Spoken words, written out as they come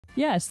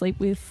Yeah, sleep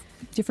with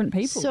different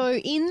people. So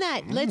in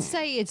that, let's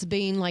say it's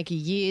been like a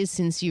year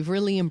since you've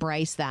really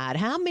embraced that.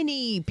 How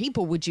many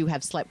people would you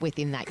have slept with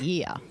in that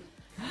year?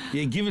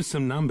 Yeah, give us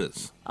some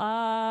numbers.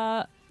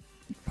 Probably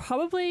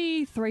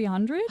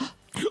 300.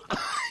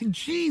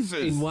 Jesus.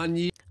 In 1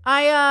 year.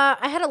 I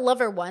had a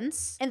lover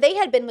once, and they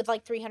had been with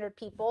like 300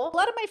 people. A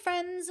lot of my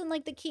friends in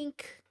like the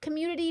kink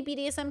community,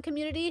 BDSM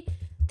community,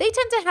 they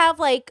tend to have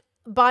like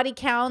body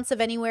counts of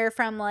anywhere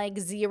from like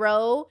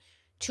 0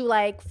 to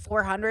like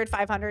 400,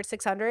 500,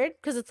 600.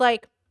 Because it's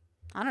like,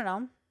 I don't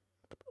know,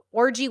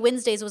 Orgy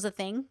Wednesdays was a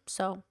thing.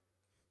 So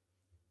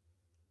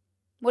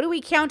what are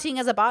we counting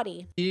as a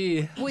body?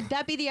 Yeah. Would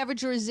that be the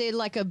average, or is there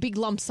like a big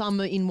lump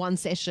sum in one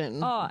session?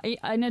 Oh,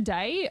 in a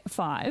day,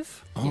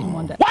 5 in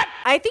one day.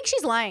 I think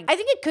she's lying. I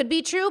think it could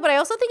be true, but I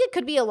also think it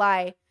could be a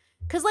lie.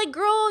 Cause like,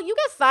 girl, you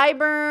get thigh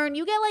burn,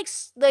 you get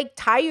like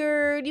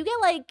tired, you get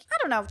like, I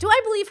don't know. Do I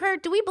believe her?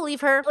 Do we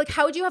believe her? Like,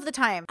 how would you have the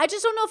time? I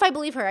just don't know if I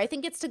believe her. I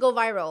think it's to go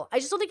viral. I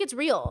just don't think it's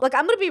real. Like,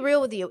 I'm gonna be real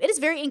with you. It is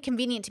very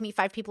inconvenient to meet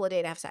 5 people a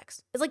day to have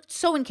sex. It's like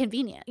so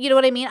inconvenient. You know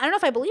what I mean? I don't know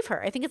if I believe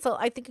her. I think it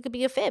could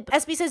be a fib.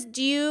 SB says,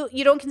 you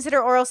don't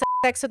consider oral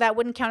sex, so that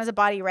wouldn't count as a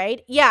body,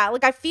 right? Yeah,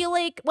 like I feel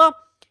like, well,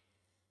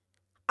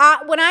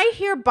 when I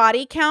hear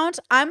body count,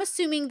 I'm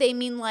assuming they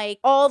mean like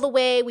all the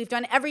way. We've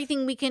done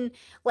everything we can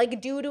like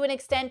do to an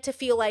extent to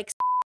feel like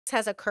sex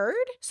has occurred.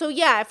 So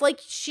yeah, if like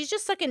she's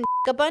just sucking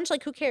a bunch,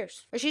 like who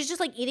cares? Or she's just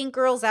like eating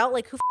girls out,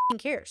 like who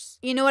cares?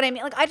 You know what I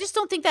mean? Like I just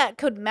don't think that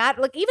could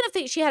matter. Like even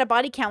if she had a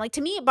body count, like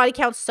to me, body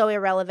count's so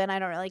irrelevant. I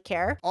don't really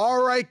care.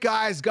 All right,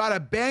 guys, got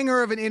a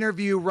banger of an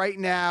interview right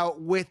now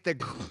with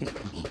the...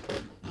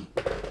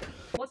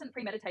 Wasn't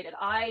premeditated.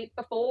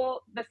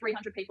 Before the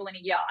 300 people in a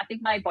year, I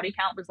think my body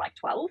count was like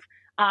 12.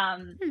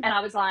 And I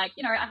was like,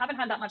 I haven't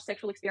had that much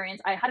sexual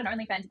experience. I had an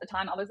OnlyFans at the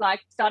time. I was like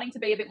starting to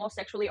be a bit more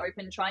sexually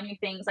open, try new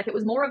things. Like it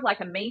was more of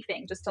like a me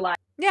thing, just to like,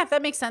 yeah,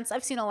 that makes sense.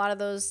 I've seen a lot of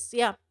those.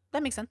 Yeah,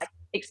 that makes sense.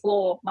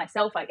 Explore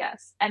myself, I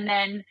guess.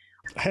 And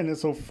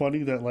it's so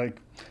funny that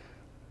like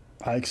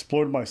I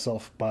explored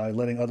myself by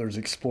letting others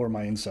explore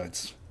my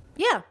insides.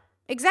 Yeah,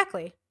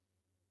 exactly.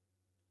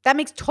 That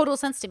makes total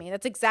sense to me.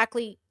 That's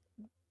exactly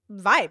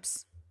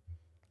vibes.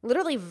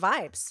 Literally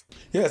vibes.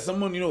 Yeah,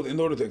 someone, in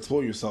order to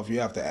explore yourself, you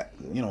have to,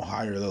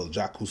 hire a little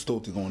Jack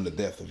Cousteau to go in the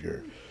depth of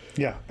your...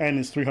 Yeah, and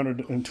it's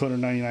 300 and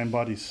 299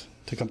 bodies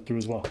to come through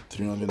as well.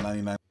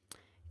 399.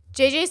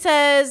 JJ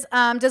says,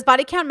 does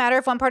body count matter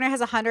if one partner has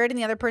 100 and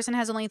the other person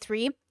has only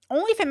 3?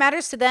 Only if it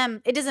matters to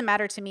them. It doesn't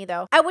matter to me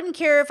though. I wouldn't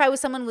care if I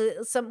was someone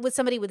with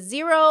somebody with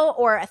 0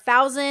 or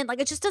 1,000. Like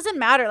it just doesn't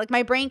matter. Like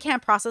my brain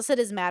can't process it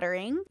as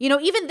mattering.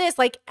 Even this,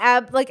 like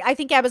I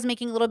think Ab is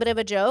making a little bit of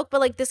a joke, but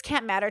like this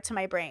can't matter to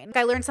my brain. Like,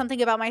 I learned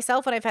something about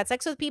myself when I've had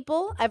sex with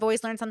people. I've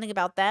always learned something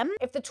about them.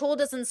 If the tool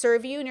doesn't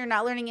serve you and you're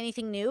not learning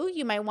anything new,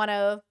 you might want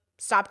to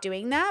stop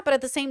doing that. But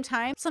at the same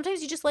time,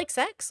 sometimes you just like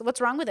sex. What's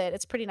wrong with it?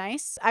 It's pretty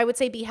nice. I would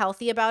say be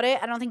healthy about it.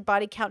 I don't think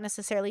body count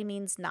necessarily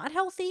means not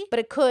healthy, but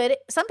it could.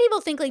 Some people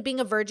think like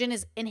being a virgin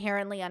is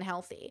inherently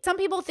unhealthy. Some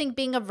people think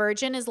being a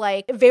virgin is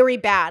like very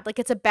bad, like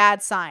it's a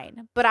bad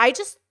sign. But I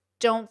just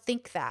don't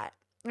think that.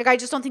 Like I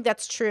just don't think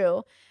that's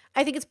true.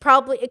 I think it's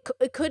probably,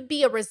 it could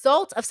be a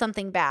result of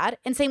something bad.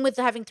 And same with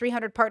having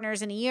 300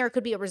 partners in a year, it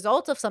could be a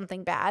result of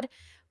something bad,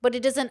 but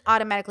it doesn't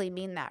automatically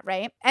mean that,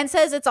 right? And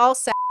says it's all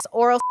sex,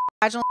 oral,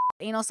 vaginal,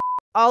 anal,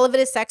 all of it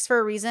is sex for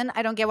a reason.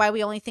 I don't get why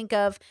we only think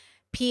of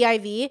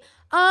PIV.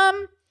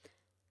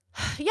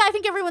 Yeah, I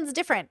think everyone's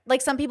different.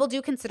 Like some people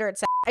do consider it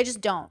sex. I just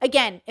don't.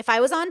 Again, if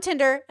I was on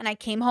Tinder and I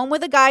came home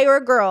with a guy or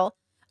a girl,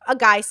 a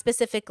guy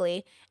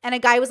specifically, and a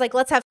guy was like,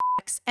 let's have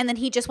sex, and then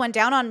he just went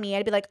down on me,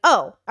 I'd be like,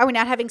 oh, are we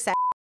not having sex?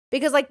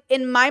 Because like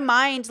in my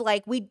mind,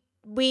 like we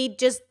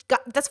just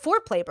got, that's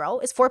foreplay, bro.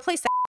 It's foreplay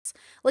sex.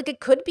 Like it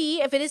could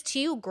be, if it is to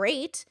you,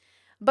 great.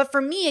 But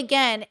for me,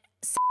 again,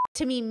 sex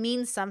to me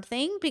means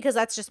something because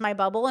that's just my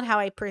bubble and how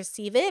I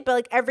perceive it. But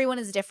like everyone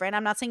is different.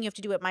 I'm not saying you have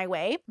to do it my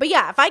way. But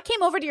yeah, if I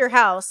came over to your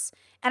house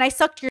and I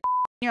sucked your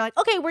and you're like,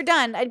 okay, we're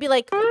done, I'd be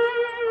like,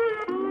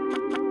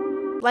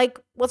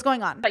 what's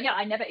going on? But yeah,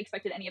 I never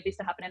expected any of this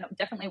to happen, and it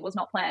definitely was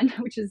not planned,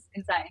 which is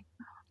insane.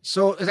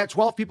 So is that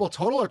 12 people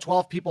total or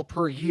 12 people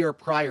per year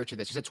prior to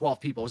this? You said 12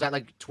 people. Was that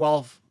like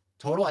 12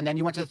 total? And then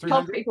you went to the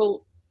 300? 12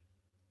 people.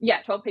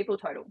 Yeah, 12 people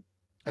total.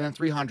 And then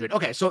 300.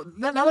 Okay, so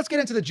now let's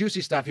get into the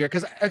juicy stuff here.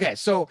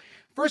 So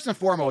first and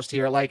foremost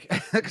here, like,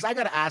 because I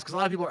got to ask, because a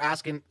lot of people are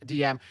asking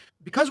DM,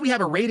 because we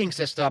have a rating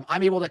system,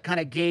 I'm able to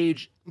kind of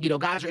gauge,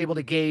 guys are able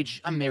to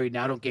gauge. I'm married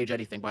now. I don't gauge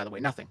anything, by the way.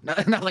 Nothing.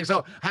 Nothing.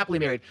 So happily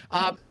married.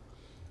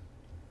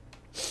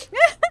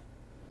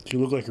 You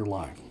look like you're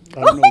lying.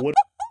 I don't know what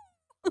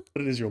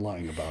it is you're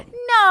lying about.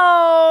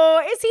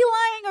 No. Is he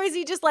lying or is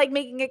he just like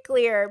making it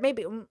clear?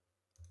 Maybe.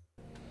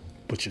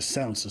 But you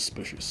sound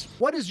suspicious.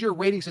 What is your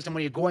rating system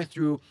when you're going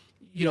through,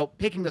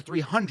 picking the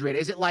 300?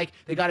 Is it like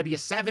they got to be a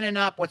 7 and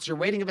up? What's your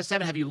rating of a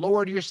 7? Have you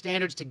lowered your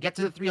standards to get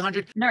to the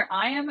 300? No,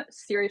 I am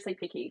seriously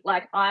picky.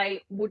 Like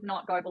I would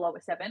not go below a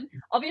 7.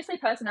 Obviously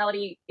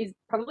personality is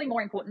probably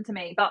more important to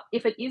me, but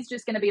if it is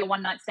just going to be a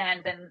one night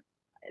stand, then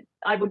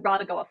I would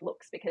rather go off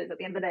looks, because at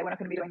the end of the day, we're not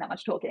going to be doing that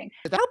much talking.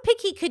 How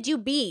picky could you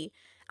be?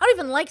 I don't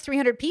even like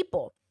 300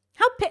 people.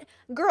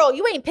 Girl,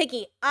 you ain't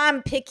picky.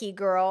 I'm picky,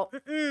 girl.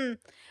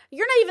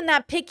 You're not even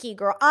that picky,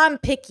 girl. I'm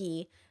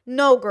picky.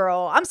 No,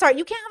 girl. I'm sorry.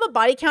 You can't have a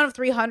body count of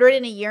 300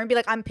 in a year and be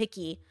like, I'm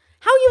picky.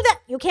 How are you that?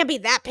 You can't be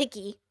that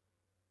picky.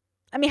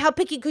 I mean, how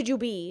picky could you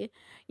be?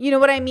 You know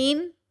what I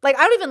mean? Like,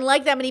 I don't even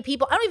like that many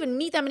people. I don't even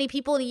meet that many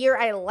people in a year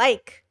I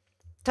like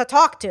to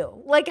talk to.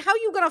 Like, how are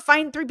you going to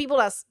find 3 people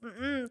that's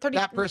 30?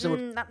 That person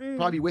would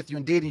probably be with you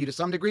and dating you to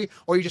some degree,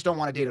 or you just don't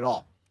want to date at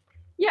all.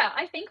 Yeah,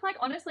 I think, like,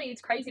 honestly,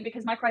 it's crazy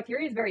because my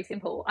criteria is very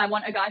simple. I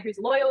want a guy who's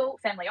loyal,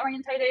 family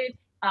orientated,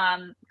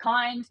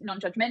 kind,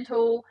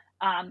 non-judgmental,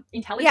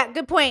 intelligent. Yeah,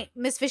 good point.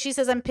 Miss Fishy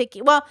says I'm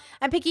picky. Well,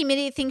 I'm picky.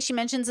 Many things she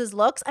mentions is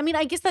looks. I mean,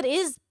 I guess that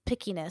is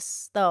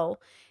pickiness, though.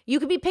 You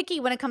could be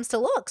picky when it comes to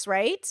looks,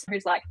 right?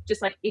 Who's like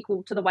just like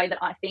equal to the way that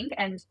I think,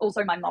 and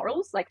also my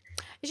morals. Like,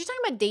 is she talking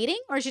about dating,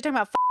 or is she talking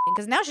about f***ing?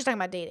 Because now she's talking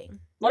about dating.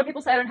 A lot of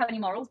people say I don't have any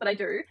morals, but I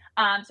do.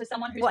 So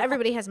someone who's well,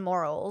 everybody has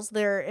morals.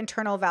 They're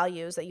internal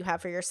values that you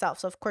have for yourself.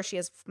 So of course she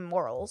has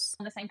morals.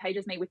 On the same page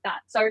as me with that.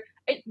 So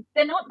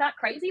they're not that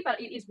crazy,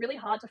 but it is really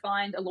hard to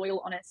find a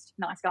loyal, honest,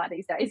 nice guy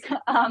these days.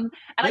 And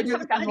maybe you're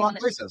looking in the wrong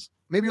places.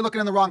 Maybe you're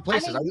looking in the wrong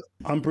places.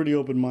 I'm pretty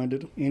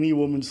open-minded. Any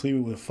woman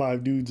sleeping with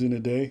 5 dudes in a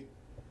day,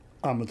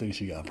 I'm gonna think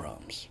she got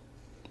problems.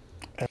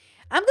 I'm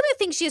gonna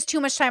think she has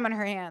too much time on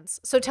her hands.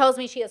 So it tells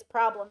me she has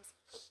problems.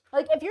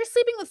 Like, if you're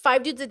sleeping with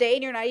 5 dudes a day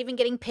and you're not even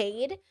getting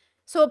paid,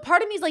 so a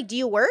part of me is like, do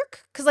you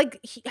work? Because,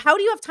 like, how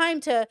do you have time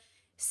to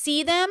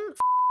see them,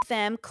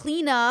 them,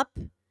 clean up?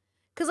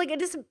 Because, like, it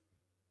doesn't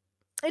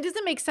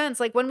make sense.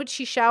 Like, when would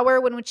she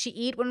shower? When would she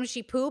eat? When would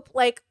she poop?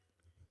 Like,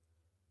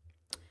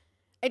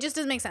 it just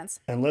doesn't make sense.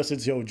 Unless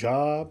it's your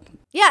job.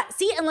 Yeah,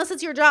 see, unless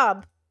it's your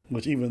job.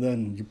 Which even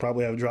then, you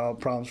probably have job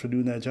problems for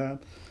doing that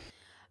job.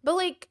 But,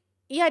 like,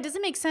 yeah, it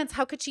doesn't make sense.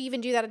 How could she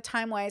even do that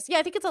time-wise? Yeah,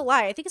 I think it's a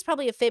lie. I think it's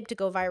probably a fib to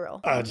go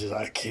viral. I'm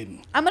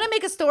kidding. I'm going to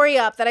make a story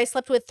up that I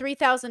slept with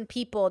 3,000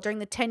 people during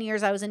the 10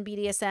 years I was in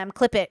BDSM.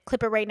 Clip it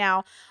right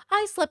now.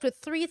 I slept with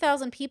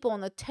 3,000 people in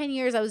the 10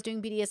 years I was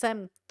doing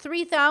BDSM.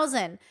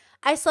 3,000.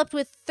 I slept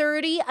with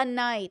 30 a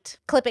night.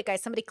 Clip it,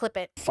 guys. Somebody clip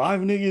it.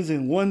 5 niggas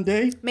in one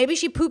day? Maybe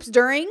she poops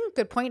during.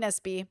 Good point,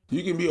 SB.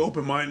 You can be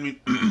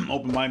open-minded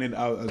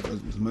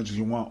as much as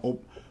you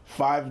want.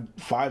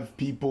 Five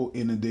people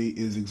in a day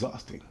is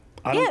exhausting.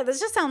 Yeah, this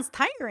just sounds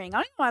tiring. I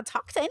don't even want to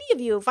talk to any of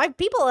you. 5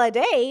 people a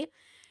day.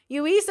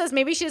 UE says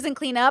maybe she doesn't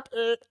clean up.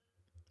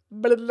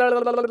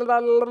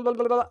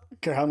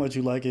 Care how much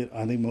you like it,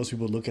 I think most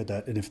people look at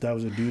that, and if that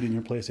was a dude in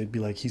your place, they'd be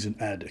like, he's an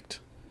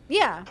addict.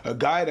 Yeah. A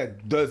guy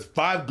that does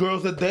 5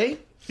 girls a day?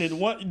 In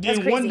one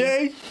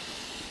day?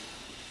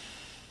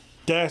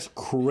 That's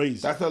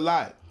crazy. That's a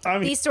lie. I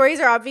mean, these stories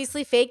are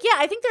obviously fake. Yeah,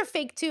 I think they're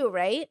fake too,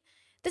 right?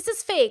 This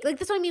is fake. Like,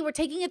 this is what I mean. We're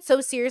taking it so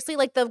seriously.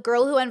 Like, the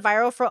girl who went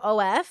viral for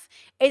OF,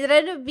 it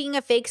ended up being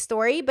a fake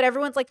story, but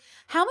everyone's like,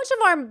 how much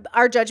of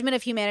our judgment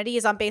of humanity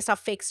is based off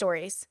fake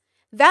stories?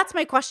 That's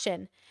my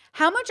question.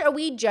 How much are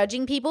we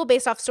judging people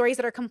based off stories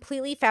that are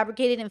completely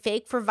fabricated and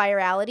fake for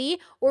virality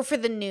or for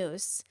the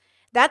news?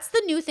 That's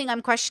the new thing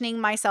I'm questioning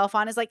myself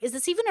on, is like, is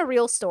this even a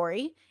real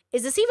story?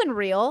 Is this even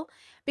real?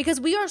 Because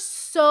we are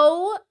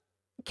so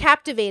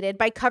captivated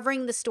by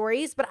covering the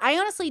stories, but I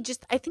honestly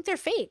I think they're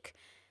fake.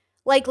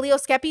 Like, Leo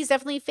Skeppy's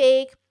definitely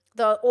fake.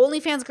 The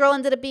OnlyFans girl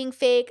ended up being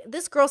fake.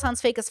 This girl sounds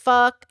fake as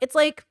fuck. It's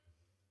like,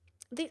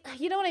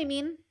 you know what I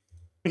mean?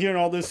 Hearing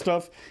all this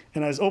stuff,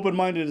 and as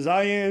open-minded as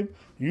I am,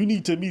 you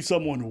need to meet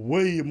someone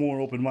way more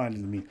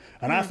open-minded than me.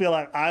 And I feel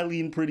like I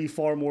lean pretty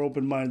far more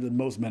open-minded than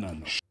most men I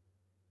know.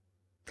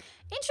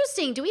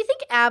 Interesting. Do we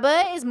think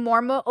Abba is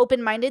more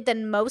open-minded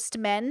than most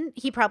men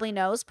he probably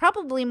knows?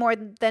 Probably more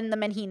than the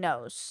men he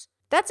knows.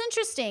 That's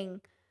interesting.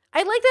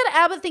 I like that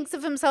Abba thinks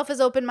of himself as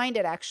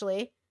open-minded,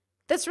 actually.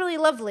 That's really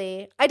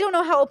lovely. I don't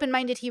know how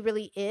open-minded he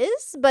really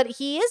is, but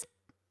he is.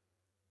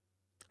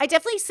 I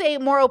definitely say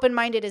more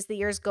open-minded as the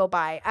years go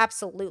by.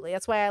 Absolutely.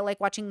 That's why I like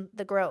watching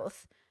the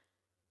growth.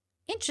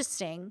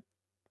 Interesting.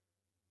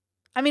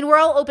 I mean, we're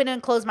all open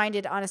and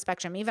closed-minded on a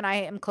spectrum. Even I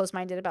am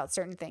closed-minded about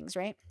certain things,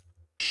 right?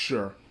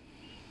 Sure.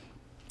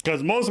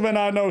 Because most men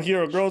I know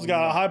here, girls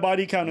got a high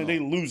body count and they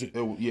lose it.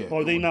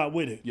 Or they not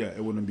with it. Yeah,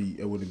 it wouldn't be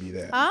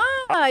that.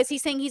 Is he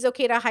saying he's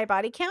okay to high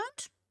body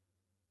count?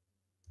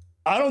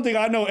 I don't think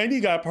I know any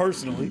guy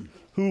personally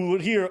who would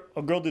hear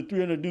a girl did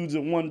 300 dudes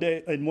in one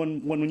day, in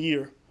one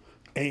year,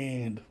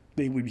 and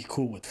they would be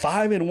cool with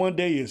 5 in one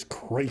day is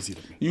crazy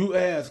to me. You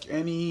ask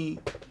any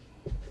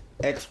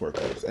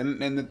ex-workers,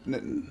 and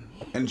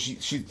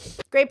she.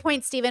 Great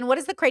point, Stephen. What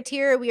is the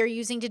criteria we are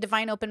using to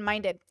define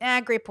open-minded?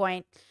 Great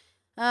point.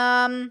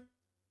 I'll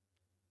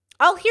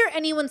hear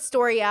anyone's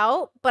story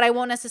out, but I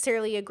won't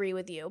necessarily agree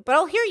with you. But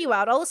I'll hear you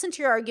out. I'll listen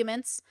to your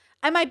arguments.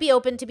 I might be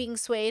open to being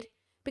swayed.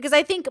 Because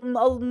I think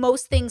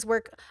most things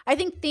work. I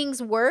think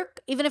things work.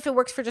 Even if it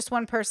works for just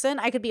one person,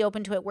 I could be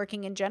open to it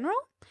working in general.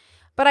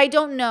 But I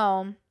don't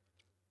know.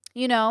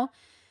 You know?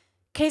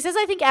 Kay says,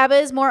 I think Abba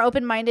is more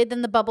open-minded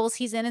than the bubbles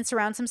he's in and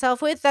surrounds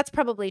himself with. That's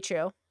probably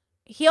true.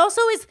 He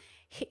also is,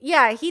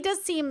 Yeah, he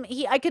does seem.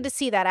 I could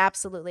see that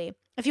absolutely.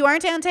 If you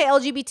aren't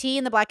anti-LGBT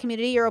in the Black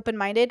community, you're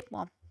open-minded.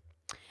 Well,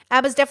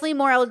 Abba's definitely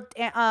more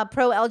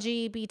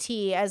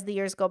pro-LGBT as the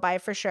years go by,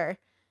 for sure.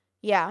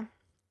 Yeah.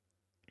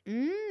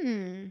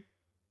 When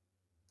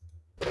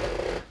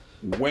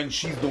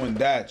she's doing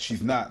that,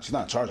 she's not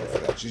charging for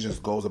that. She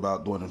just goes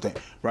about doing her thing,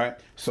 right?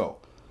 So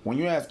when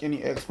you ask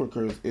any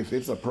ex-workers if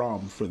it's a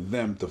problem for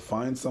them to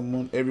find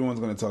someone, everyone's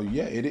gonna tell you,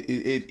 yeah, it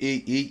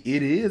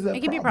is a problem.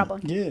 It can be a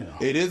problem. Yeah.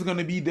 It is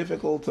gonna be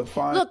difficult to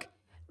find. Look,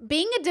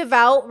 being a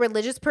devout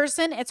religious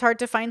person, it's hard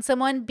to find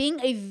someone. Being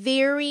a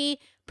very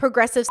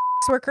progressive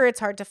sex worker, it's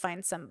hard to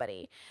find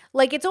somebody.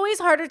 Like, it's always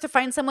harder to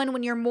find someone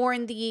when you're more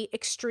in the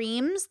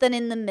extremes than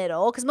in the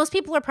middle, because most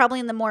people are probably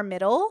in the more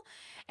middle.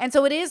 And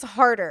so it is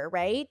harder,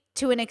 right?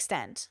 To an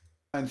extent.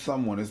 Find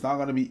someone. It's not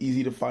gonna be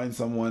easy to find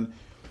someone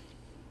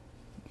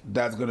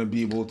that's gonna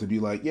be able to be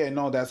like, yeah,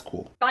 no, that's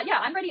cool. But yeah,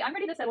 I'm ready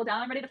to settle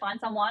down. I'm ready to find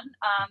someone.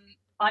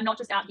 I'm not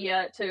just out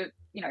here to,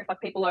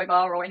 fuck people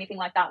over or anything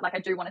like that. Like, I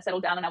do want to settle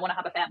down and I want to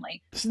have a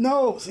family.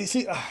 No,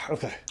 see,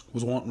 okay.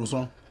 What's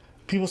wrong?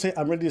 People say,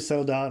 I'm ready to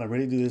settle down. I'm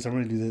ready to do this. I'm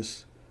ready to do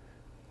this.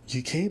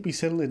 You can't be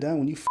settling down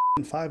when you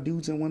f***ing 5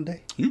 dudes in one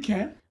day. You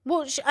can.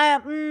 Well,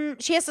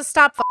 she has to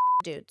stop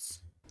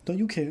dudes. No,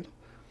 you can't.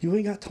 You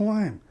ain't got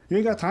time. You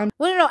ain't got time.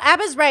 Well, no,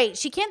 Abba's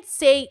right. You can't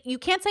say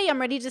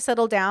I'm ready to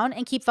settle down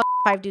and keep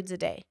 5 dudes a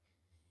day.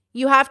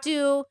 You have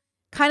to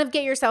kind of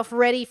get yourself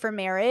ready for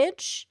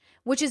marriage,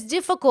 which is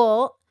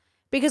difficult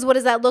because what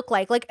does that look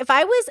like? Like, if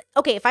I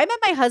met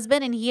my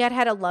husband and he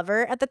had a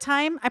lover at the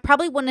time, I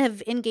probably wouldn't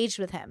have engaged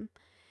with him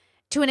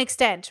to an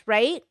extent,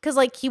 right? Because,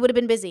 like, he would have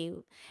been busy.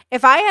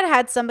 If I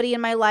had somebody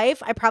in my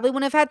life, I probably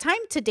wouldn't have had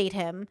time to date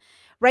him,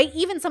 right?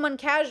 Even someone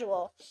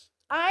casual.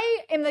 I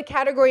am the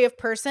category of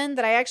person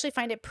that I actually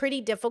find it pretty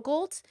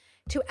difficult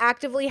to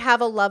actively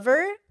have a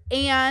lover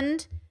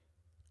and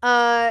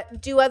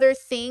do other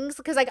things,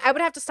 because, like, I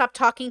would have to stop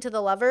talking to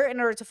the lover in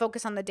order to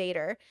focus on the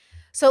dater.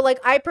 So, like,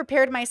 I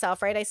prepared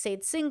myself, right? I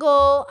stayed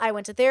single. I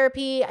went to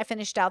therapy. I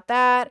finished out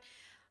that.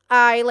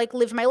 I, like,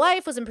 lived my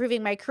life, was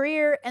improving my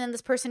career, and then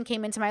this person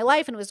came into my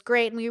life and it was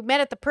great. And we met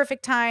at the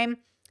perfect time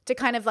to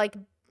kind of, like,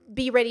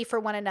 be ready for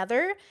one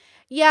another.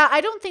 Yeah,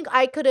 I don't think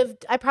I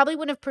probably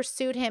wouldn't have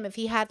pursued him if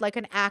he had, like,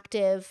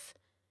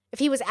 if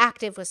he was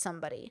active with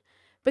somebody,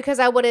 because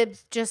I would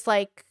have just,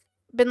 like,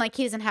 been like,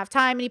 he doesn't have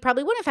time, and he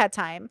probably wouldn't have had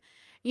time,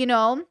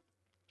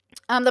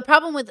 The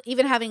problem with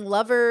even having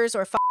lovers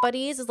or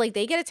buddies is, like,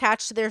 they get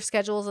attached to their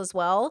schedules as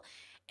well.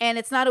 And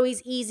it's not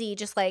always easy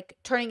just, like,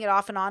 turning it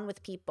off and on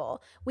with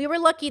people. We were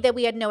lucky that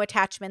we had no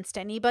attachments to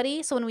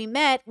anybody. So when we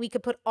met, we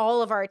could put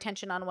all of our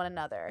attention on one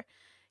another,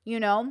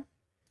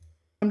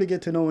 Time to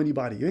get to know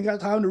anybody. You ain't got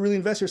time to really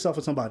invest yourself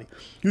in somebody.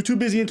 You're too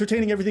busy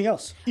entertaining everything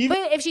else.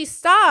 But if she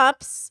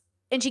stops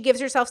and she gives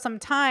herself some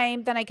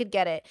time, then I could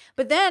get it.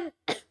 But then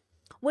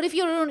what if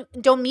you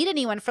don't meet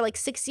anyone for like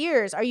 6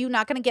 years? Are you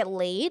not going to get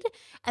laid?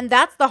 And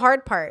that's the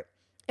hard part.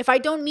 If I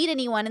don't meet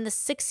anyone in the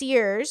 6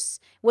 years,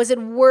 was it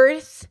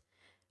worth...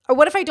 Or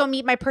what if I don't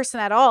meet my person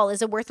at all?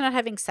 Is it worth not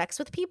having sex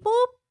with people?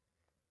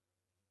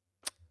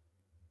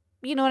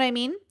 You know what I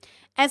mean?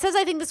 And says,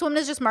 I think this woman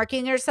is just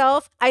marketing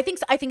herself. I think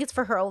it's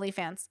for her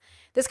OnlyFans.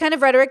 This kind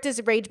of rhetoric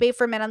is rage bait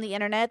for men on the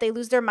internet. They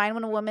lose their mind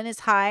when a woman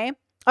is high.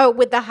 Oh,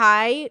 with the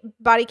high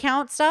body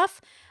count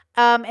stuff.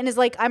 And is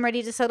like, I'm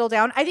ready to settle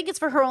down. I think it's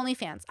for her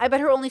OnlyFans. I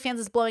bet her OnlyFans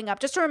is blowing up.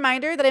 Just a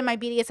reminder that in my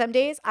BDSM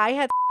days, I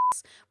had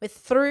with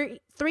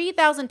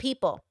 3,000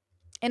 people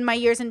in my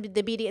years in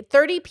the BDSM.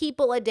 30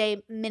 people a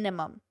day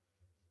minimum.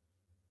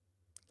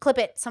 Clip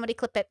it. Somebody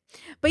clip it.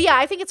 But yeah,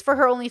 I think it's for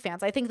her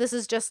OnlyFans. I think this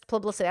is just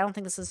publicity. I don't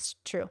think this is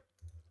true.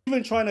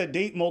 Even trying to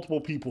date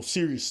multiple people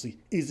seriously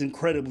is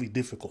incredibly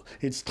difficult.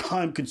 It's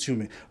time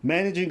consuming.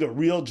 Managing a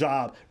real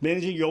job,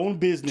 managing your own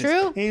business,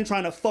 True. and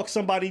trying to fuck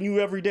somebody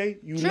new every day,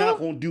 you're True. not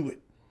going to do it.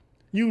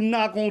 You're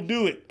not going to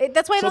do it.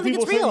 That's why I don't think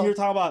it's real. So people sitting here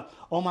talking about,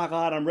 oh my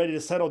God, I'm ready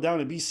to settle down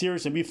and be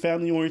serious and be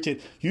family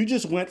oriented. You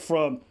just went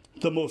from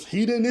the most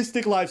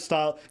hedonistic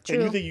lifestyle, True.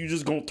 and you think you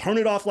just gonna turn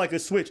it off like a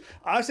switch.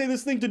 I say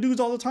this thing to dudes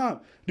all the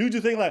time. Dudes,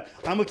 you think like,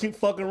 I'm gonna keep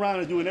fucking around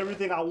and doing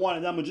everything I want,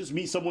 and I'm gonna just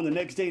meet someone the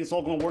next day and it's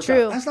all gonna work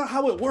True. out. That's not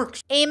how it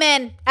works.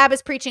 Amen.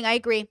 Abba's preaching. I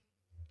agree.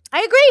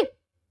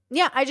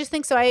 Yeah, I just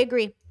think so. I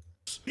agree.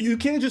 You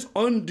can't just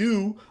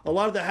undo a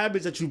lot of the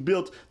habits that you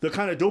built, the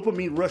kind of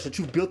dopamine rush that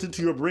you built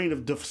into your brain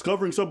of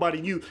discovering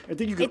somebody new, and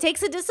think you can It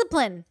takes a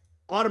discipline.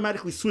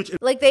 automatically switch.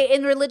 Like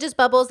in religious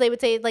bubbles, they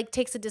would say it like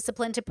takes a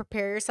discipline to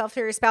prepare yourself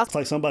for your spouse. It's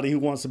like somebody who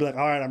wants to be like,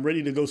 all right, I'm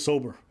ready to go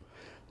sober.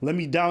 Let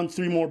me down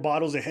 3 more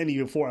bottles of Henny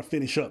before I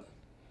finish up.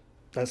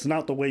 That's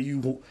not the way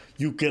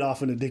you get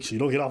off an addiction. You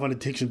don't get off an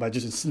addiction by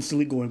just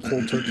instantly going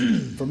cold turkey.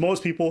 For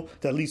most people,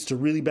 that leads to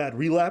really bad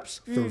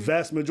relapse. For the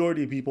vast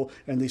majority of people,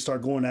 and they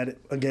start going at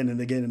it again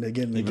and again and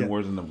again and again. Even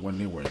worse than when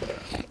they were there.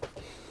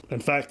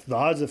 In fact, the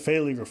odds of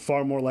failing are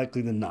far more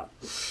likely than not.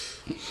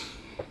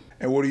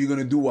 And what are you going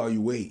to do while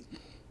you wait?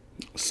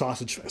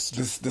 Sausage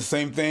fest. The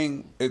same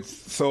thing.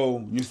 It's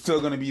so you're still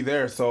gonna be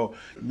there. So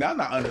now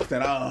I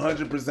understand. I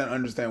 100%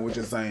 understand what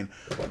you're saying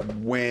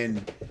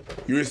when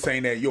you're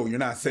saying that you're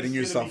not setting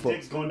yourself up.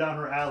 Dicks going down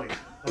her alley.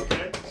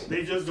 Okay,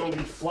 they just gonna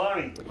be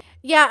flying.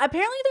 Yeah,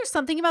 apparently there's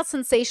something about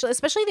sensational,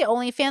 especially the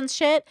OnlyFans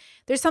shit.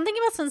 There's something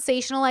about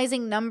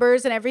sensationalizing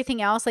numbers and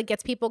everything else that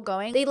gets people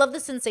going. They love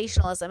the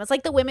sensationalism. It's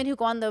like the women who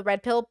go on the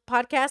Red Pill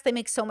podcast. They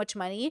make so much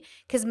money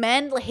because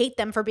men hate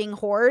them for being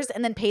whores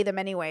and then pay them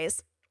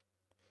anyways.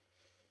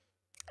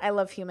 I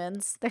love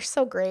humans. They're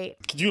so great.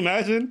 Could you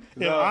imagine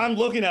if I'm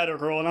looking at a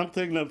girl and I'm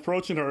thinking of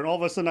approaching her and all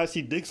of a sudden I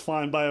see dicks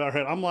flying by our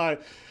head? I'm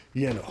like,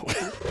 you know.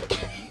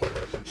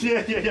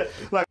 yeah.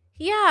 Like,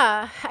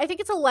 yeah, I think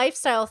it's a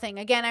lifestyle thing.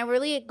 Again, I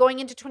really, going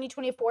into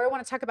 2024, I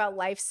want to talk about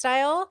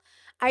lifestyle.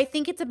 I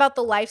think it's about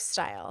the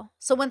lifestyle.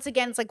 So once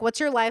again, it's like, what's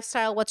your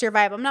lifestyle? What's your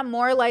vibe? I'm not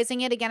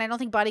moralizing it. Again, I don't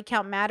think body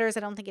count matters. I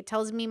don't think it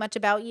tells me much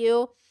about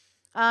you.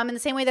 In the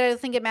same way that I don't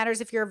think it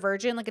matters if you're a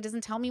virgin. Like, it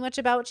doesn't tell me much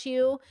about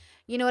you.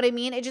 You know what I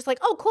mean? It's just like,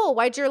 oh, cool.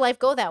 Why'd your life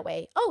go that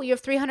way? Oh, you have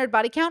 300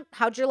 body count.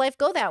 How'd your life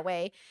go that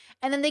way?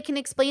 And then they can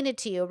explain it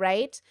to you,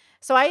 right?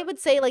 So I would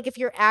say, like, if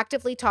you're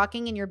actively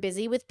talking and you're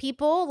busy with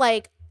people,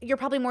 like, you're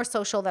probably more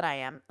social than I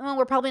am. Well,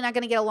 we're probably not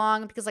going to get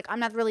along because, like, I'm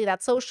not really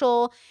that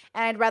social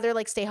and I'd rather,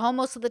 like, stay home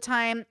most of the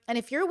time. And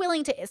if you're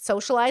willing to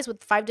socialize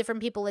with 5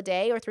 different people a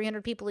day or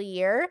 300 people a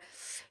year,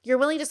 you're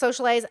willing to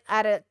socialize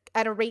at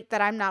a rate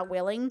that I'm not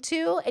willing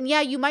to. And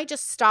yeah, you might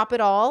just stop it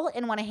all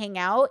and want to hang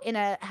out in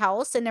a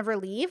house and never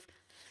leave.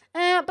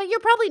 But you're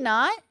probably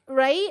not,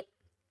 right?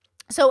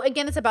 So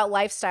again, it's about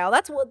lifestyle.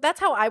 That's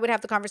how I would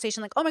have the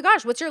conversation. Like, oh my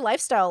gosh, what's your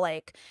lifestyle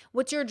like?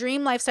 What's your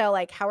dream lifestyle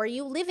like? How are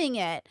you living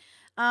it?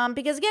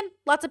 Because again,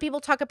 lots of people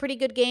talk a pretty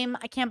good game.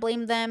 I can't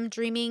blame them.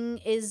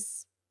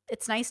 It's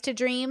nice to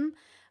dream,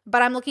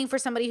 but I'm looking for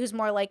somebody who's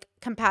more like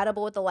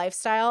compatible with the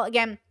lifestyle.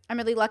 Again, I'm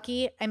really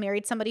lucky. I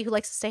married somebody who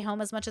likes to stay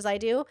home as much as I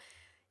do.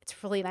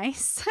 It's really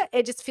nice.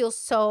 It just feels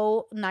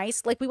so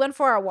nice. Like, we went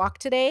for our walk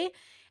today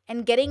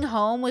and getting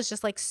home was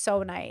just like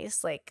so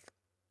nice. Like,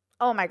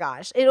 oh my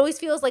gosh. It always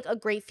feels like a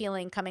great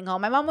feeling coming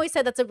home. My mom always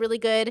said that's a really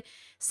good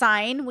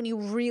sign when you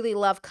really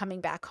love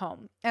coming back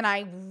home. And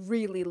I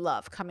really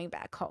love coming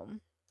back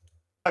home.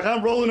 Like,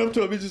 I'm rolling up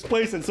to a bitch's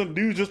place and some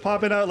dude just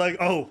popping out like,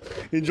 oh,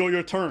 enjoy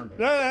your turn.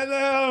 I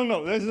don't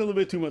know. That's a little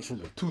bit too much for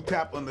me. 2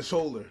 tap on the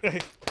shoulder.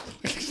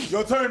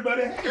 Your turn,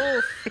 buddy.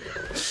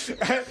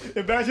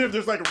 Imagine if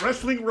there's like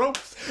wrestling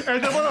ropes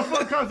and the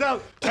motherfucker comes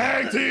out,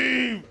 tag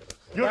team.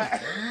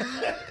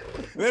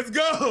 Let's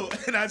go.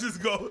 And I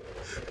just go.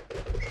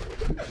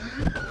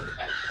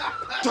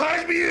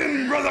 Tag me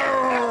in,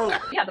 brother.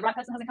 Yeah, the right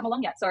person hasn't come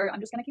along yet, so I'm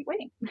just going to keep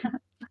waiting.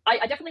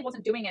 I definitely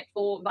wasn't doing it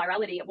for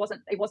virality. It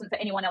wasn't for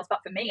anyone else but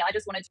for me. I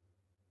just wanted to.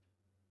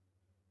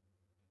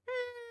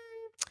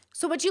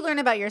 So what'd you learn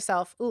about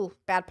yourself? Ooh,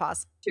 bad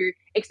pause. To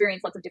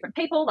experience lots of different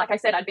people. Like I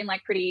said, I'd been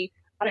like pretty,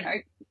 I don't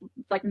know,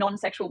 like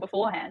non-sexual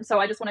beforehand. So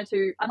I just wanted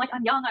to, I'm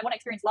young, I want to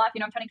experience life.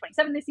 You know, I'm turning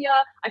 27 this year.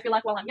 I feel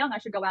like while I'm young, I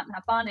should go out and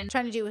have fun. And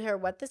trying to do her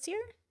what this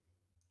year?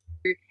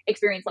 To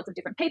experience lots of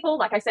different people.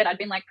 Like I said, I'd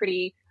been like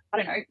pretty, I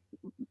don't know,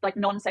 like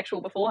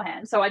non-sexual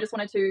beforehand. So I just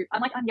wanted to,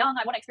 I'm young,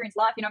 I want to experience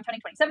life. You know, I'm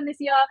turning 27 this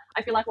year.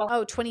 I feel like, well,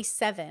 oh,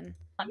 27.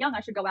 I'm young,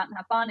 I should go out and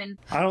have fun. And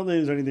I don't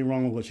think there's anything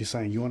wrong with what she's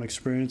saying. You want to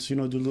experience, do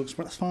a little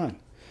experience, that's fine.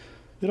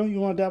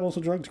 You want to dabble in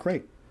some drugs,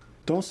 great.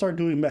 Don't start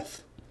doing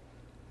meth.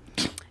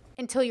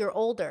 Until you're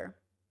older.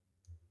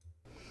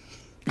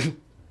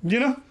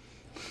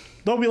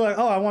 Don't be like,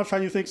 oh, I want to try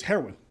new things,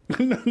 heroin.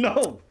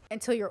 No.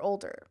 Until you're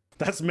older.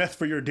 That's meth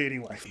for your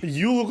dating life.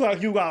 You look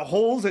like you got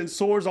holes and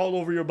sores all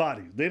over your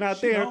body. They're not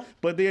there,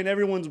 but they're in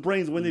everyone's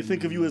brains when they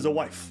think of you as a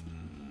wife.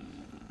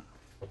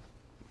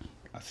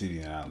 I see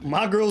the analogy.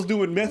 My girl's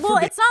doing meth. Well,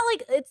 it's not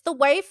like it's the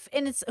wife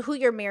and it's who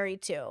you're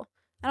married to.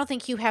 I don't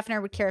think Hugh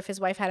Hefner would care if his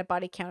wife had a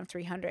body count of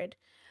 300.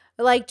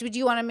 Like, would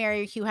you want to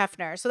marry Hugh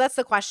Hefner? So that's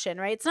the question,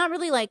 right? It's not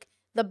really like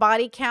the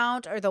body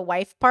count or the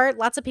wife part.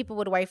 Lots of people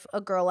would wife a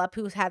girl up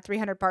who's had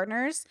 300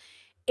 partners.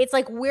 It's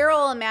like we're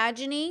all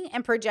imagining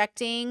and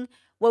projecting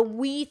what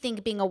we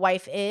think being a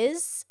wife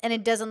is, and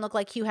it doesn't look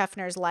like Hugh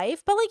Hefner's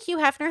life. But like Hugh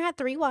Hefner had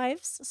 3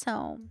 wives,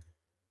 so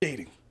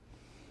dating.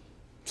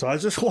 So I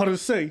just want to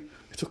say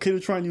it's okay to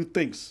try new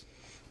things.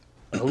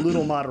 A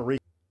little moderation.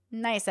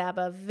 Nice,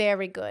 Abba.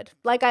 Very good.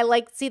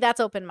 See, that's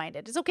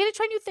open-minded. It's okay to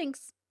try new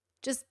things.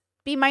 Just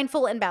be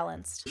mindful and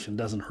balanced. It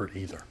doesn't hurt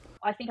either.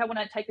 I think I want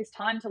to take this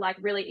time to like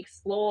really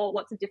explore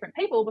lots of different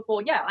people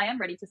before, I am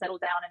ready to settle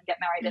down and get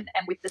married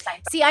and with the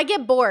same. See, I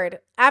get bored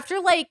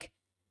after like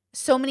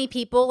so many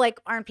people.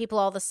 Like, aren't people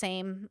all the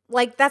same?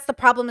 Like, that's the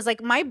problem is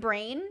like my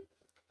brain,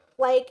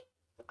 like,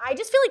 I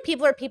just feel like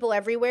people are people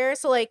everywhere.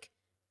 So like,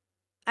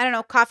 I don't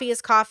know, coffee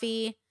is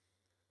coffee.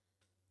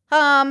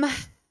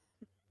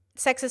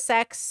 Sex is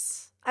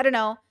sex. I don't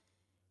know.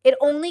 It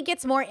only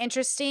gets more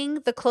interesting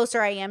the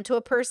closer I am to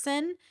a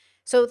person.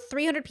 So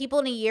 300 people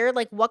in a year,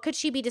 like what could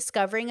she be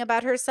discovering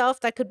about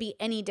herself that could be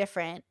any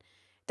different?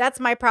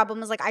 That's my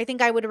problem is like, I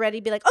think I would already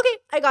be like, okay,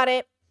 I got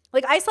it.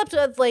 Like I slept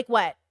with like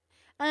what?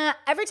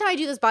 Every time I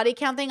do this body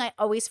count thing, I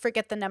always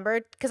forget the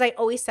number because I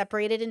always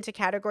separate it into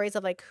categories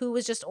of like who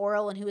was just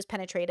oral and who was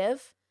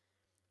penetrative.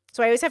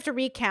 So I always have to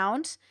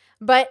recount,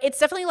 but it's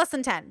definitely less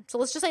than 10. So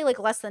let's just say like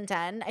less than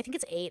 10. I think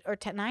it's 8 or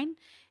 10, 9,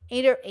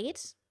 8 or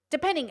 8.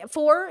 Depending,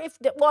 4,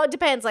 well, it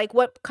depends, like,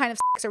 what kind of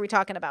sex are we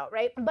talking about,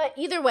 right? But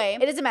either way,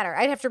 it doesn't matter.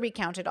 I'd have to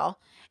recount it all.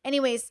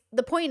 Anyways,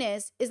 the point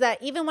is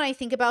that even when I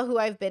think about who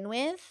I've been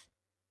with,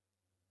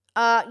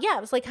 yeah,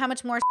 it was like, how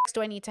much more sex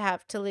do I need to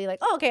have to be like,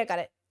 oh, okay, I got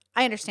it.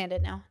 I understand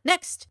it now.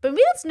 Next. But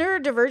maybe that's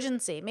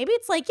neurodivergency. Maybe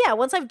it's like, yeah,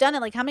 once I've done it,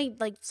 like, how many,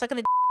 like, sucking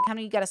a dick, how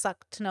many you gotta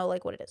suck to know,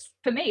 like, what it is?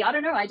 For me, I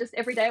don't know. I just,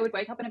 every day I would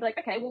wake up and I'd be like,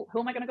 okay, well, who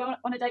am I going to go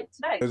on a date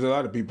today? There's a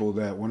lot of people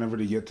that whenever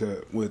they get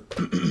to, with,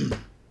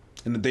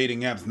 in the dating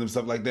apps and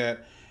stuff like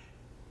that,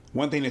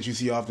 one thing that you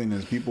see often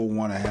is people they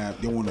want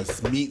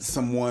to meet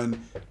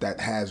someone that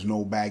has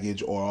no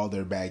baggage or all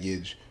their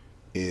baggage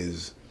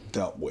is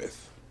dealt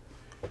with.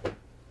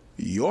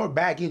 Your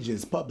baggage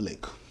is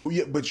public.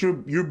 Yeah, but your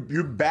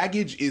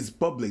baggage is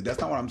public. That's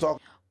not what I'm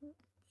talking.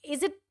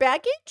 Is it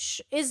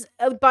baggage? Is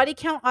a body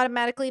count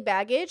automatically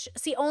baggage?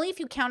 See, only if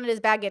you count it as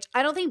baggage.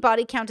 I don't think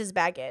body count is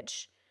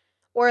baggage,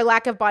 or a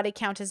lack of body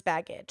count is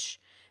baggage.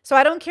 So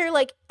I don't care,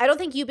 like, I don't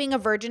think you being a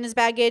virgin is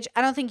baggage.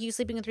 I don't think you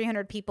sleeping with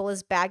 300 people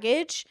is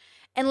baggage.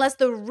 Unless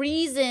the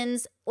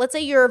reasons, let's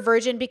say you're a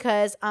virgin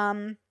because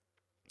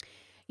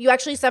you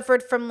actually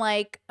suffered from,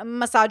 like,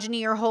 misogyny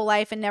your whole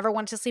life and never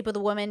wanted to sleep with a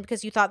woman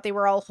because you thought they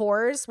were all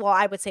whores. Well,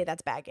 I would say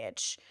that's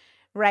baggage,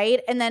 right?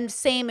 And then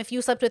same, if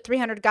you slept with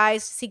 300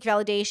 guys to seek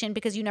validation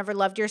because you never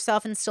loved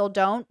yourself and still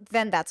don't,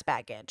 then that's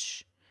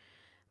baggage.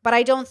 But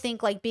I don't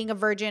think, like, being a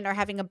virgin or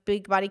having a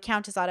big body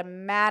count is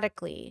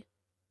automatically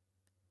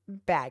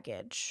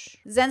baggage.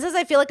 Zen says,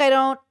 I feel like I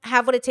don't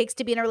have what it takes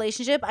to be in a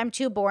relationship. I'm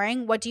too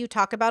boring. What do you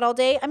talk about all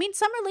day? I mean,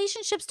 some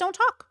relationships don't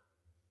talk.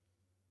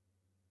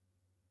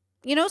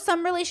 You know,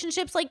 some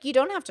relationships, like, you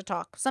don't have to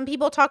talk. Some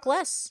people talk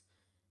less.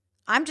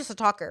 I'm just a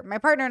talker. My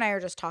partner and I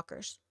are just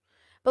talkers.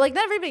 But, like,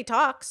 not everybody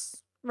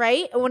talks,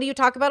 right? And what do you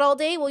talk about all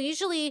day? Well,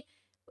 usually,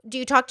 do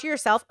you talk to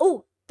yourself?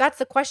 Oh, that's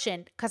the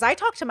question, because I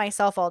talk to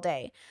myself all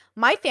day.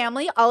 My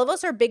family, all of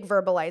us are big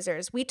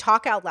verbalizers. We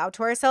talk out loud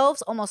to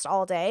ourselves almost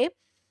all day.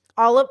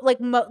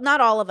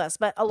 Not all of us,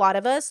 but a lot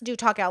of us do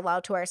talk out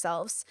loud to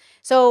ourselves.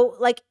 So,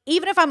 like,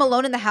 even if I'm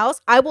alone in the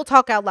house, I will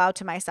talk out loud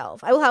to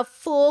myself. I will have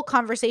full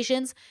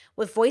conversations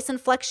with voice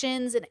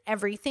inflections and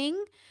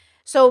everything.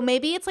 So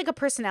maybe it's like a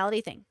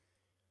personality thing,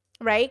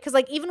 right? Because,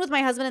 like, even with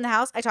my husband in the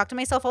house, I talk to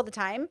myself all the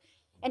time.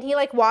 And he,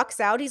 like, walks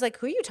out. He's like,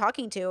 who are you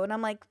talking to? And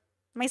I'm like,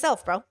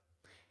 myself, bro.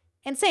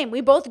 And same, we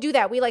both do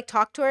that. We, like,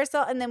 talk to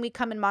ourselves and then we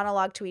come and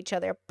monologue to each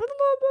other. Blah, blah,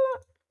 blah.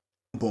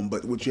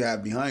 But what you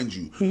have behind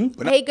you.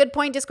 Mm-hmm. Hey, good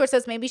point. Discord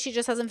says maybe she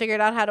just hasn't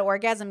figured out how to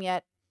orgasm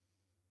yet.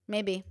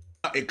 Maybe.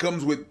 It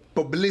comes with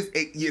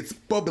publicity. It's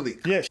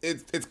public. Yes.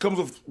 It comes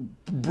with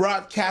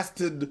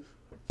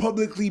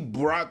publicly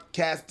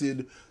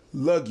broadcasted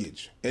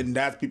luggage. And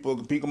that's people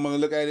going to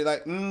look at it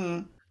like,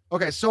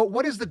 Okay, so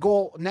what is the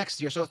goal next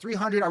year? So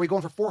 300, are we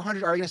going for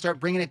 400? Are we going to start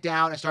bringing it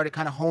down and start to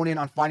kind of hone in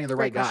on finding the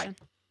right guy?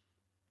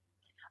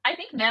 I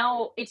think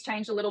now it's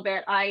changed a little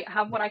bit. I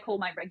have what I call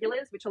my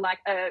regulars, which are like,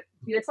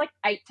 it's like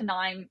 8 to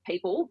 9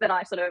 people that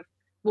I sort of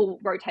will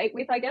rotate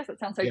with, I guess. It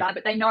sounds so bad,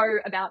 but they know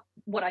about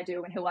what I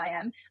do and who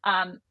I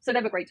am. So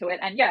they've agreed to it.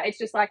 And yeah, it's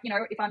just like, you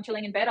know, if I'm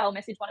chilling in bed, I'll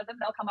message one of them,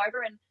 they'll come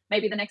over, and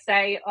maybe the next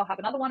day I'll have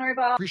another one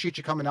over. Appreciate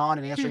you coming on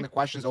and answering the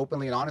questions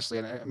openly and honestly.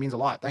 And it means a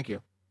lot. Thank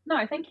you.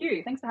 No, thank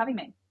you. Thanks for having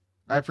me.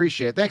 I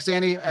appreciate it. Thanks,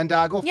 Annie. And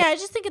go. Yeah, I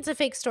just think it's a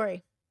fake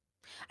story.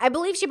 I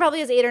believe she probably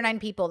has 8 or 9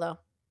 people, though.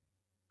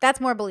 That's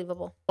more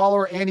believable. Follow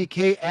her, Annie,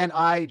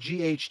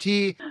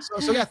 KNIGHT.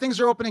 So yeah, things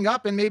are opening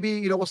up, and maybe,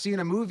 you know, we'll see you in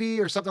a movie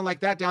or something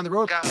like that down the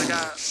road.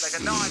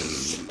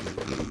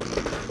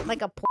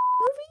 Like a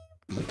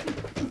movie?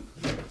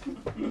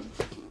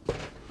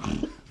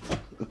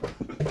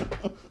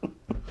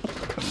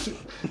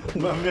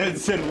 My man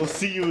said we'll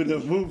see you in the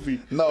movie.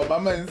 No, my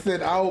man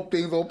said I hope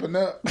things open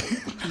up.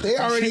 They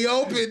already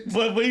opened.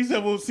 But he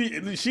said we'll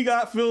see. She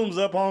got films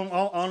up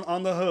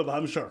on the hub,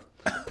 I'm sure.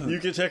 You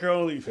can check her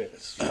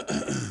OnlyFans.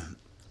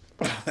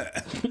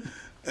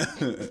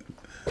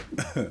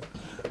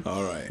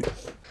 All right.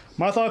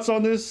 My thoughts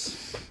on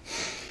this.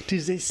 It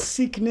is a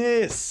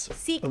sickness.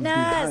 Of the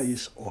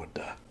highest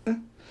order.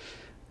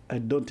 I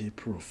don't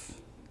approve.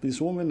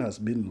 This woman has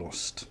been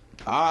lost.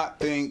 I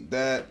think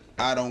that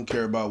I don't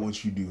care about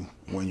what you do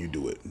when you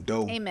do it.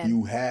 Though Amen.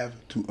 You have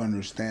to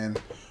understand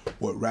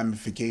what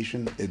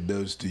ramification it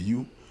does to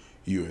you,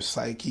 your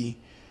psyche,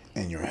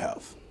 and your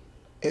health.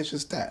 It's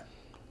just that.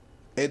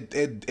 It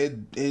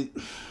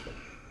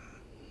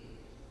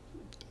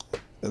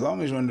as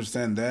long as you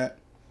understand that,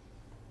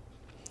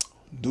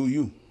 do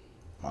you.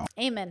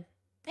 Amen.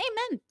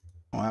 Amen.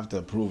 I don't have to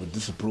approve or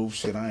disapprove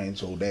shit. I ain't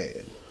so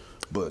dad.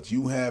 But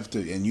you have to,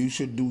 and you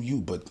should do you.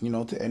 But, you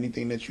know, to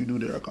anything that you do,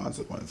 there are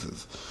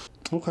consequences.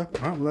 Okay.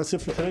 All right. Well, that's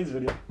it for today's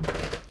video.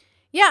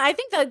 Yeah, I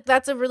think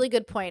that's a really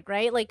good point,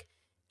 right? Like,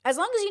 as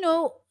long as you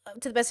know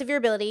to the best of your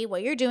ability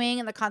what you're doing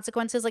and the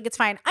consequences, like, it's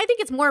fine. I think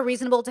it's more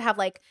reasonable to have,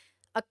 like,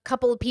 a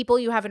couple of people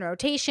you have in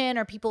rotation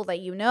or people that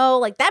you know,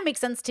 like that makes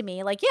sense to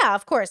me. Like, yeah,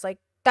 of course, like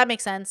that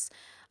makes sense.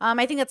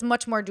 I think that's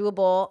much more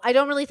doable. I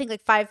don't really think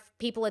like 5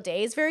 people a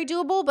day is very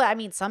doable, but I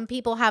mean, some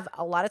people have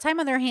a lot of time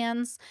on their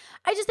hands.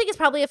 I just think it's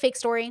probably a fake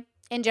story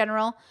in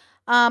general.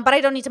 But I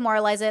don't need to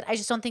moralize it. I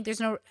just don't think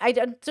I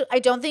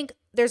don't think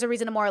there's a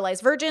reason to moralize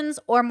virgins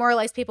or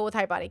moralize people with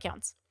high body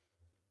counts.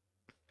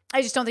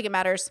 I just don't think it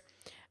matters.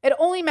 It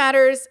only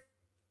matters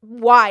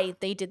why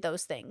they did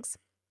those things.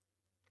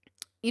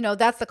 You know,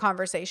 that's the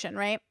conversation,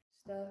 right?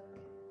 Stuck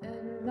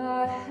in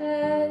my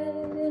head,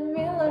 in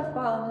real life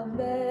I'm in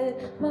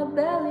bed, my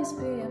belly's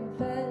being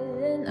fed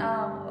and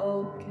I'm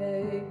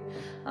okay,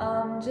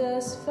 I'm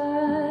just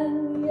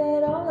fine,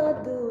 yet all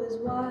I do is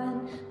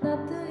whine,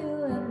 not to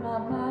you in my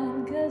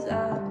mind, cause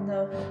I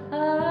know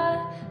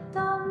I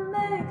don't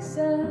make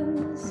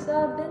sense,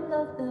 I've been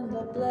nothing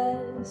but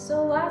blessed,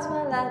 so why's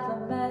my life a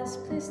mess,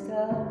 please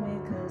tell me,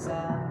 cause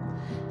I'm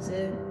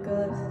sick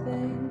of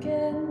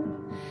thinking,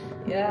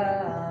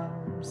 yeah,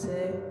 I'm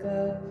sick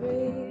of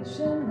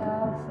reaching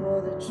out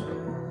for the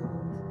truth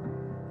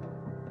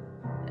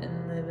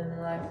and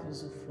living life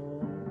as a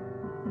fool.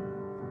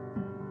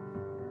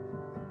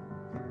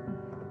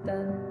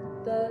 Dun,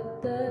 dun,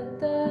 dun,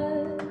 dun.